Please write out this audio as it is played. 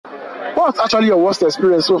What's actually your worst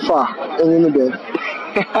experience so far in Uniben?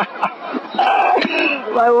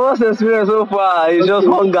 My worst experience so far is just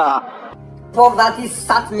hunger. Poverty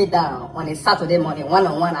sat me down on a Saturday morning,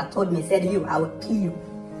 one-on-one, and told me, said, I will kill you.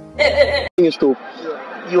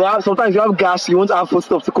 Sometimes you have gas, you won't have food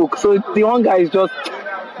stuff to cook. So the hunger is just,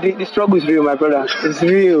 the struggle is real, my brother. It's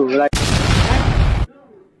real. Like,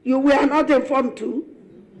 you were not informed too.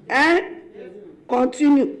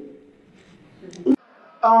 Continue.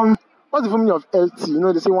 What's the full meaning of LT? You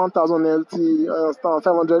know, they say 1000 LT,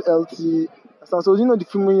 500 LT. So do you know the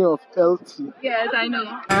full meaning of LT? Yes, I know.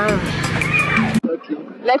 Okay.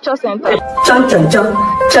 Lecture center. Lecture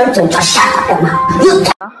Center.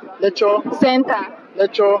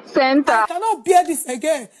 Lecture Center. I cannot bear this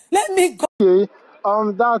again. Let me go. Okay.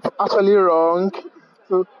 That's actually wrong.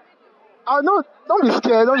 So, no, don't be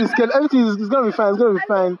scared. Don't be scared. Everything is gonna be fine. It's gonna be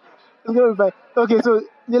fine. It's gonna be fine. Okay. So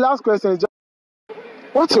the last question is just,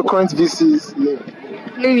 what's your current VC's name?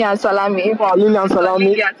 Lilian Salami. Oh, Lilian Salami.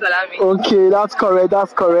 Lilian Salami. Okay, that's correct.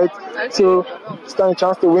 That's correct. Okay. So, stand a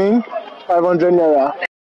chance to win 500 naira.